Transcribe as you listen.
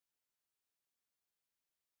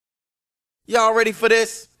Y'all ready for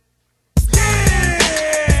this?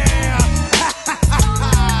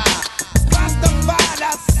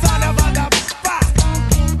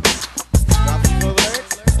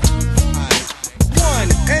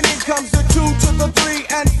 Comes the 2 to the 3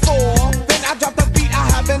 and 4. Then I drop the beat I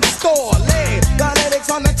have in store. Lay the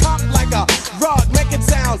lyrics on the top like a rug. Make it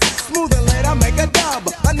sound smooth and later make a dub.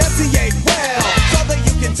 Enunciate well, so that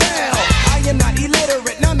you can tell I am not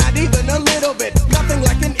illiterate, no, not even a little bit. Nothing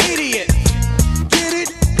like an idiot. Get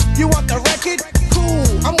it? You want the record? Cool,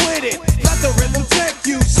 I'm with it. Let the rhythm take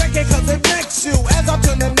you. Shake it cause it makes you. As I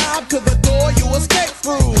turn the knob to the door, you escape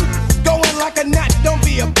through. Going like a gnat, don't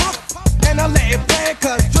be a pup. And I let it play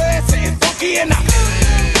cause dress ain't funky enough.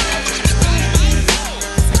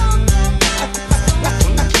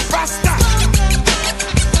 Rasta.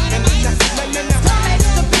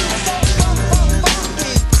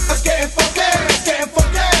 Let's get funky, let's get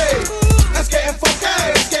funky. Let's get funky,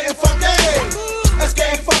 let's get funky. Let's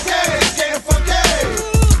get funky, let's get funky.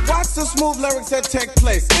 Watch the smooth lyrics that take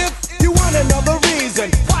place. If you want another reason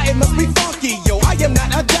why it must be funky, yo, I am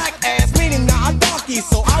not a jackass, meaning not a donkey,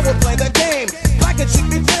 so I will play the game like it should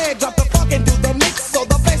be played. Drop the funk and do the mix so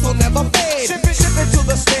the bass will never fade. Ship it to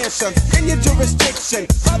the station in your jurisdiction.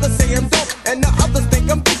 Others say I'm dope and the others think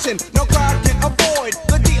I'm bitchin'. No crowd can avoid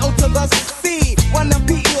the D.O. to the C. When I'm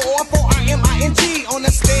P.E. or F-O-R-M-I-N-G on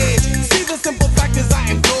the stage. See, the simple fact is I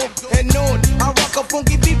am dope and known. I rock a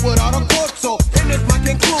funky beat without a chord, so in this my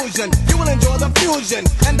conclusion. You will enjoy the fusion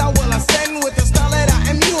and I will ascend with the style that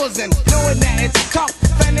I am using. Knowing that it's tough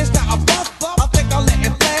and it's not a buff, I think I'll let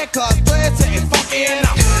it play cause it's ain't funky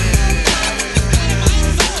enough.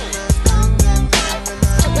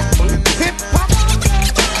 Hip hop.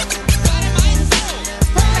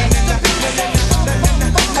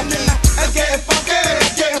 Let's get funky,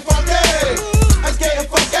 let's get funky. Let's get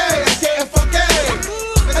funky, let's get funky.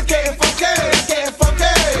 Let's get funky, let's get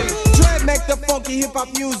funky. Dread make the funky hip hop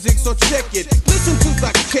music, so check it. Listen to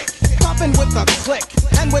the kick, popping with a click,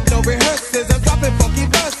 and with no rehearsals, I'm dropping funky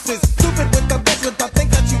verses. Stupid with the bitch with the thing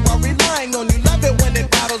that you are relying on. You love it when it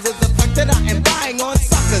battles, it's the fact that I am buying on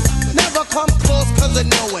suckers. Never come close cause of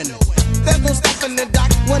knowing. There's no stopping the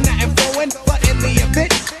doc when I am flowing. But in the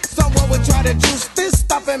event, someone would try to juice this,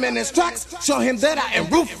 stop him in his tracks, show him that I am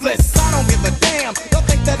ruthless. I don't give a damn, don't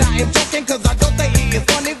think that I am joking, cause I don't think he is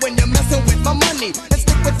funny when you're messing with my money. And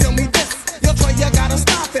stick with tell me this, you'll try, you gotta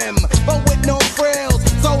stop him, but with no frills,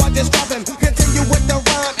 so I just drop him. Continue with the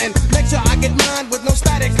rhyme and make sure I get mine with no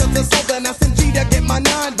static, cause it's over. Now SMG to get my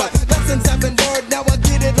 9, but lessons have been word. Now I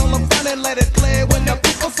get it all up front and let it play when the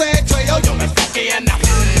people say, Trey, yo, it's funky enough.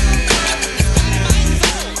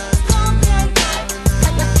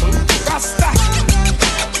 Rasta.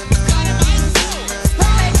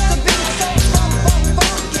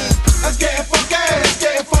 Let's get funky, let's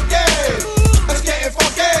get funky. Let's get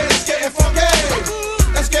funky, let's get funky.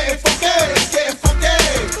 Let's get funky, let's get funky.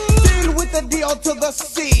 Deal with the D.O. to the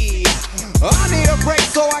C. I need a break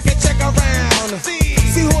so I can check around.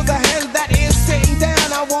 See who the hell that is sitting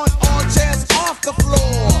down. I want all chairs off the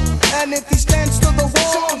floor. And if he stands to the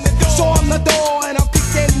wall, show him the door. And I'm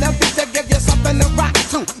picking the beat to give you something to rock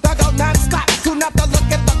to. I go non-stop to not to look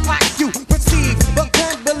at the clock. You perceive but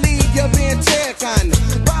can't believe you're being taken.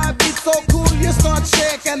 By a beat so cool you start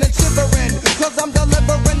shaking and shivering, cause I'm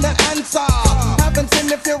delivering the answer. Haven't seen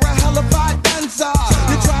if you're a hell of a dancer.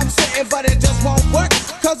 You tried sitting but it just won't work,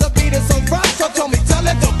 cause the beat is so rough. So tell me, tell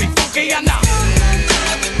it, don't be funky enough.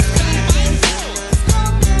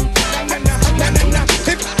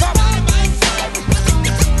 Hip hop.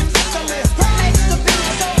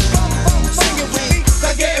 Sing it with me.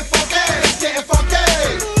 Let's get funky, let's get funky.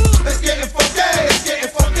 Let's get funky, let's get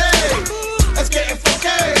funky. Let's get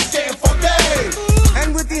funky, let's get funky. And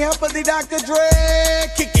with the help of the Dr. Dre,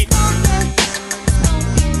 kick it.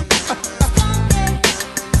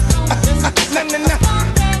 Na na na.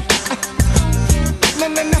 Na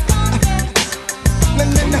na na. Na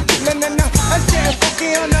na na. Na na na. Let's get funky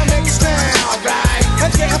on the mix now, right?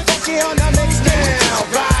 Let's get funky on the mix now,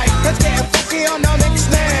 right? Let's get funky on the mix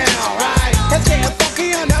now, right? Let's get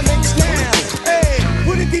funky on the mix now. Hey,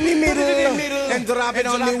 put it in the middle and drop it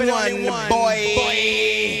on the one,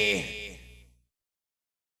 boy.